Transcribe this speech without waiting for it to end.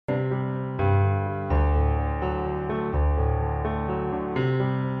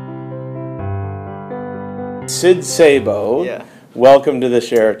Sid Sabo. Yeah. Welcome to the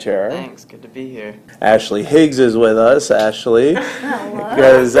Share Chair. Thanks, good to be here. Ashley Higgs is with us, Ashley,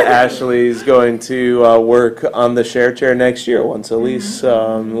 because Ashley's going to work on the Share Chair next year once Elise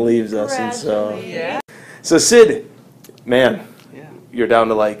leaves us. And so Sid, man, you're down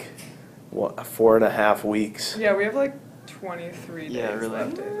to like, what, 4.5 weeks? Yeah, we have like 23 days really.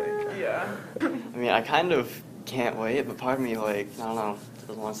 left, I think. Yeah. I mean, I kind of can't wait, but part of me, like, I don't know,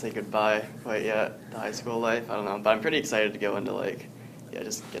 doesn't want to say goodbye quite yet to high school life. I don't know, but I'm pretty excited to go into, like,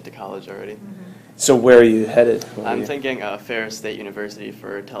 just get to college already. So where are you headed? I'm thinking Ferris State University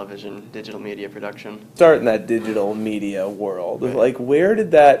for television, digital media production. Start in that digital media world. Right. Like, where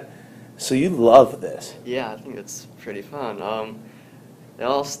did that... So you love this. Yeah, I think it's pretty fun. It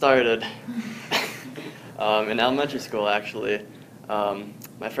all started in elementary school, actually.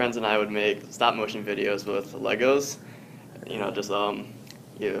 My friends and I would make stop-motion videos with Legos. You know, just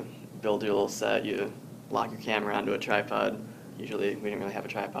you build your little set, you lock your camera onto a tripod. Usually, we didn't really have a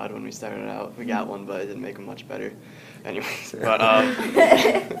tripod when we started out. We got one, but it didn't make them much better. Anyways, but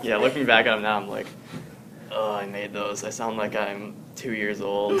yeah, looking back at them now, I'm like, oh, I made those. I sound like I'm 2 years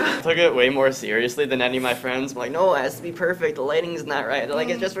old. I took it way more seriously than any of my friends. I'm like, no, it has to be perfect. The lighting's not right. They're like,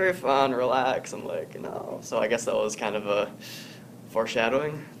 it's just for fun, relax. I'm like, no. So I guess that was kind of a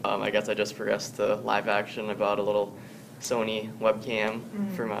foreshadowing. I guess I just progressed to live action. I bought a little Sony webcam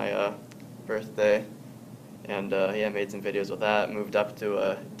for my birthday. And yeah, made some videos with that. Moved up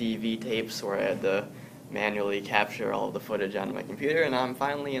to DV tapes where I had to manually capture all of the footage on my computer, and I'm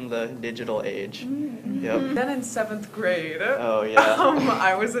finally in the digital age. Yep. Then in 7th grade, oh yeah,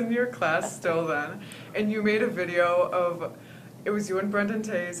 I was in your class still then, and you made a video of, it was you and Brendan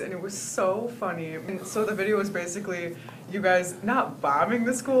Tays, and it was so funny. And so the video was basically you guys not bombing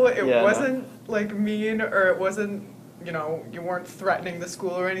the school. It wasn't like mean, or it wasn't, you know, you weren't threatening the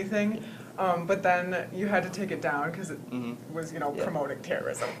school or anything. But then you had to take it down because it was, you know, promoting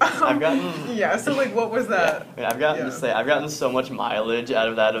terrorism. I've gotten so like, what was that? Yeah. I've gotten to say I've gotten so much mileage out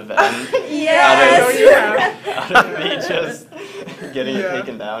of that event. Out of me just getting it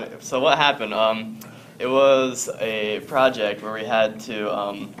taken down. So what happened? It was a project where we had to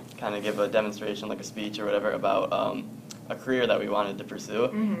kind of give a demonstration, like a speech or whatever, about a career that we wanted to pursue.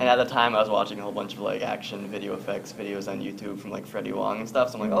 And at the time, I was watching a whole bunch of like action video effects videos on YouTube from like Freddie Wong and stuff.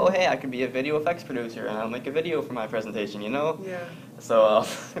 So I'm like, oh hey, I could be a video effects producer and I'll make a video for my presentation, you know? Yeah. So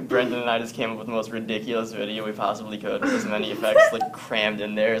Brendan and I just came up with the most ridiculous video we possibly could, with as many effects like crammed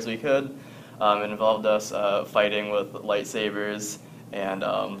in there as we could. It involved us fighting with lightsabers and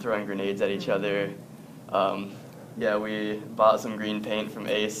throwing grenades at each other. Yeah, we bought some green paint from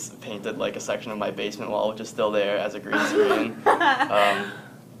Ace, painted like a section of my basement wall, which is still there as a green screen.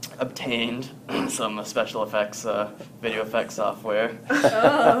 Obtained some special effects, video effects software,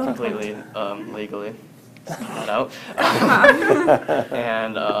 completely legally. That out.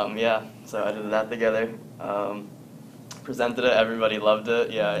 And yeah, so I did that together. Presented it, everybody loved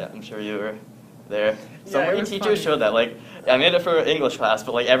it. Yeah, I'm sure you were there. So many teachers showed that. Like, I made it for English class,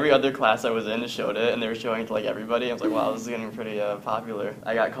 but like every other class I was in showed it, and they were showing it to like everybody. I was like, wow, this is getting pretty popular.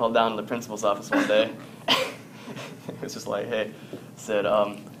 I got called down to the principal's office one day. It was just like, hey, Sid,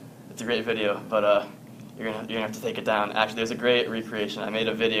 it's a great video, but you're gonna have to take it down. Actually, there's a great recreation. I made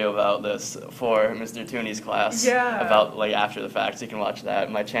a video about this for Mr. Tooney's class. Yeah. About like after the fact, so you can watch that.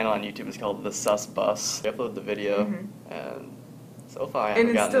 My channel on YouTube is called The Sus Bus. I uploaded the video, and so far I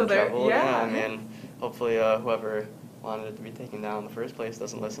haven't gotten in trouble. Yeah, I mean, hopefully whoever wanted it to be taken down in the first place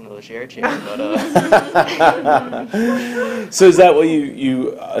doesn't listen to the Share Chair, but So is that what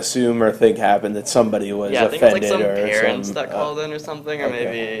you assume or think happened, that somebody was offended? Yeah, I think it's like some parents that called in or something, or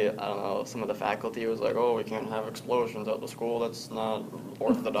maybe, I don't know, some of the faculty was like, oh, we can't have explosions at the school, that's not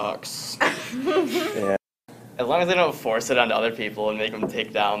orthodox. Yeah. As long as they don't force it onto other people and make them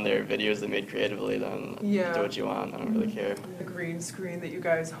take down their videos they made creatively, then do what you want. I don't really care. The green screen that you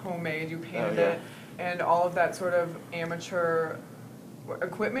guys homemade, you painted it, and all of that sort of amateur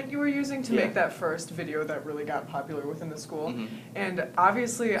equipment you were using to make that first video that really got popular within the school. And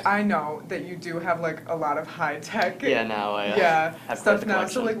obviously, I know that you do have like a lot of high tech. Yeah, now I have stuff now.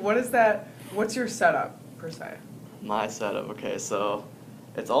 So like, what is that? What's your setup per se? My setup, okay, so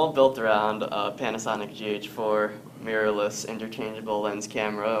it's all built around a Panasonic GH4 mirrorless interchangeable lens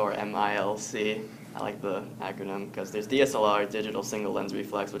camera, or MILC. I like the acronym because there's DSLR, digital single lens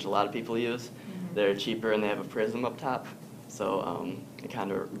reflex, which a lot of people use. They're cheaper and they have a prism up top, so it kind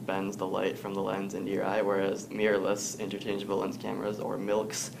of bends the light from the lens into your eye, whereas mirrorless interchangeable lens cameras, or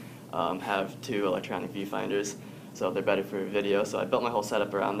MILCs, have two electronic viewfinders. so they're better for video. So I built my whole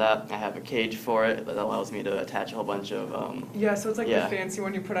setup around that. I have a cage for it that allows me to attach a whole bunch of yeah, so it's like the fancy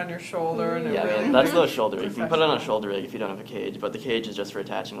one you put on your shoulder, and yeah, it really that's the shoulder rig. You can put it on a shoulder rig if you don't have a cage, but the cage is just for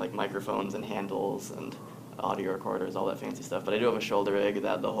attaching like microphones and handles and audio recorders, all that fancy stuff. But I do have a shoulder rig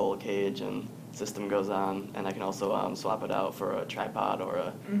that the whole cage and system goes on, and I can also swap it out for a tripod or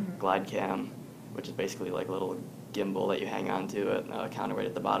a glide cam, which is basically like a little gimbal that you hang on to it, counterweight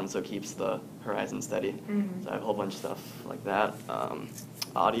at the bottom, so it keeps the horizon steady. So I have a whole bunch of stuff like that.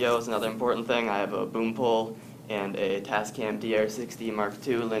 Audio is another important thing. I have a boom pole and a Tascam DR60 Mark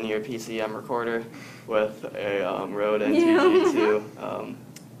II linear PCM recorder with a Rode NTG2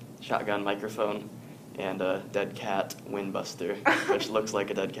 shotgun microphone and a dead cat wind buster, which looks like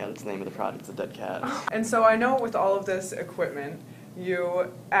a dead cat. It's the name of the product. It's a dead cat. And so I know with all of this equipment,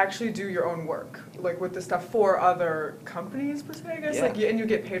 you actually do your own work, like with the stuff for other companies, per se, I guess. Yeah. Like, and you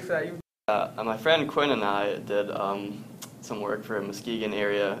get paid for that. My friend Quinn and I did some work for Muskegon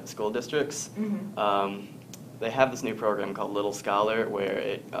area school districts. They have this new program called Little Scholar where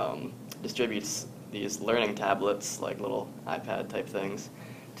it distributes these learning tablets, like little iPad type things,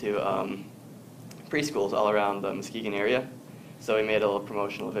 to preschools all around the Muskegon area. So we made a little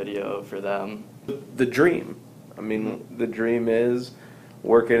promotional video for them. The dream. I mean, the dream is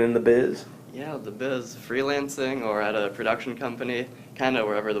working in the biz. Yeah, the biz, freelancing or at a production company, kind of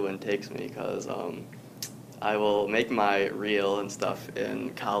wherever the wind takes me, because I will make my reel and stuff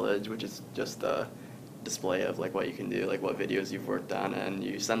in college, which is just a display of like what you can do, like what videos you've worked on, and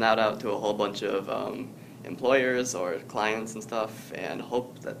you send that out to a whole bunch of employers or clients and stuff, and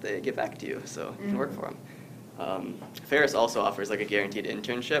hope that they get back to you, so you can work for them. Ferris also offers like a guaranteed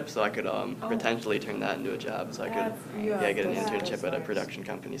internship, so I could potentially turn that into a job, so I could get an internship at a production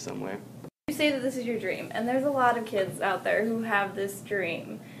company somewhere. You say that this is your dream, and there's a lot of kids out there who have this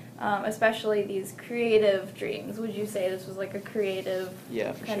dream, especially these creative dreams. Would you say this was like a creative,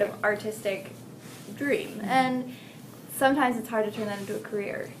 kind of artistic dream? And sometimes it's hard to turn that into a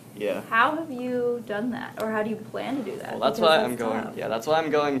career. Yeah. How have you done that, or how do you plan to do that? Well, that's why I'm going. Tough. Yeah, that's why I'm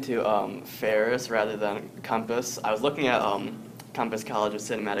going to Ferris rather than Compass. I was looking at Compass College of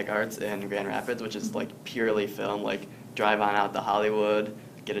Cinematic Arts in Grand Rapids, which is like purely film, like drive on out to Hollywood,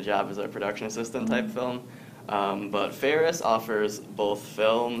 get a job as a production assistant type film. But Ferris offers both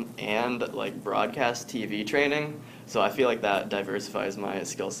film and like broadcast TV training, so I feel like that diversifies my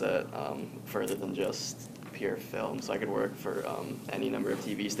skill set further than just pure film. So I could work for any number of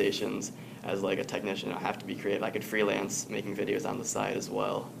TV stations as like a technician. I don't have to be creative. I could freelance making videos on the side as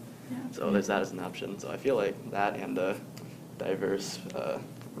well. Yeah. So there's that as an option. So I feel like that and a diverse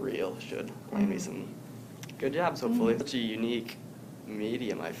reel should land me some good jobs, hopefully. Such a unique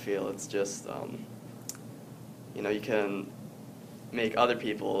medium, I feel. It's just, you know, you can make other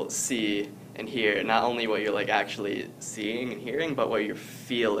people see and hear not only what you're like actually seeing and hearing, but what you're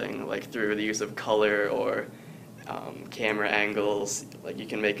feeling, like through the use of color or camera angles. Like you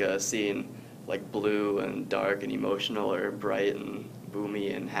can make a scene like blue and dark and emotional, or bright and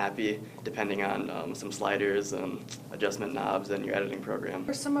boomy and happy, depending on some sliders and adjustment knobs in your editing program.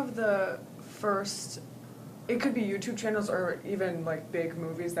 For some of the first, it could be YouTube channels or even like big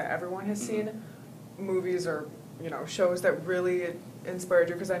movies that everyone has seen, movies or shows that really inspired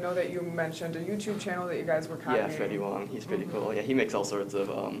you, because I know that you mentioned a YouTube channel that you guys were copying. Yeah, Freddie Wong, he's pretty cool. Yeah, he makes all sorts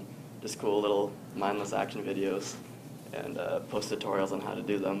of just cool little mindless action videos and posts tutorials on how to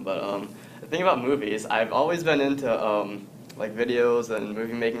do them. But the thing about movies, I've always been into like videos and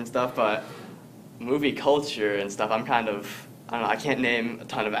movie making stuff, but movie culture and stuff, I'm kind of, I don't know, I can't name a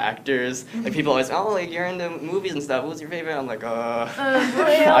ton of actors. Like people always, oh, like you're into movies and stuff, who's your favorite? I'm like,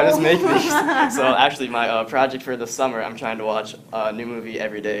 I just make these. So actually my project for this summer, I'm trying to watch a new movie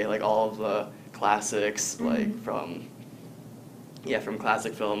every day, like all of the classics, like from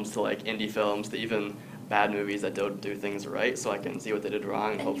classic films to like indie films to even bad movies that don't do things right, so I can see what they did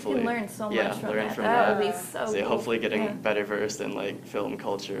wrong and hopefully you can learn so much from learn that. from that that. would be so So cool. hopefully getting better versed in like film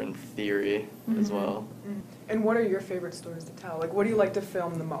culture and theory as well. And what are your favorite stories to tell? Like, what do you like to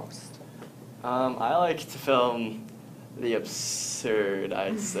film the most? I like to film the absurd,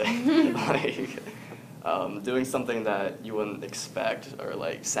 I'd say. Like doing something that you wouldn't expect, or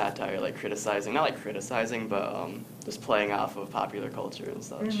like satire, like criticizing, not like criticizing, but just playing off of popular culture and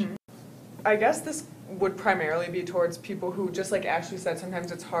such. I guess this would primarily be towards people who, just like Ashley said,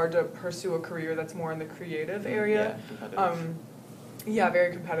 sometimes it's hard to pursue a career that's more in the creative area. Yeah, competitive.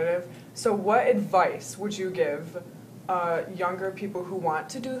 Very competitive. So what advice would you give younger people who want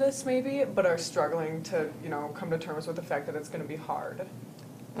to do this maybe, but are struggling to, come to terms with the fact that it's going to be hard?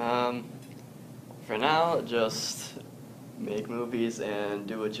 For now, just make movies and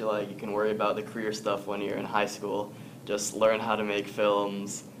do what you like. You can worry about the career stuff when you're in high school. Just learn how to make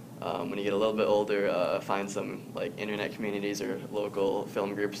films. When you get a little bit older, find some like internet communities or local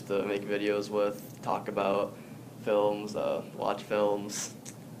film groups to make videos with, talk about films, watch films.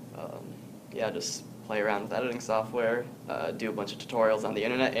 Yeah, just play around with editing software, do a bunch of tutorials on the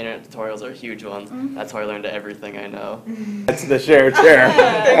internet. Internet tutorials are a huge one. Mm-hmm. That's how I learned everything I know. That's the Share Chair.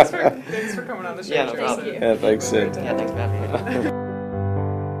 thanks for coming on the Share Chair. Yeah, no problem. Yeah, thanks, Sid. Yeah, thanks for having me.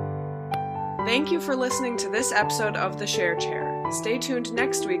 Thank you for listening to this episode of The Share Chair. Stay tuned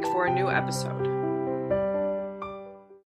next week for a new episode.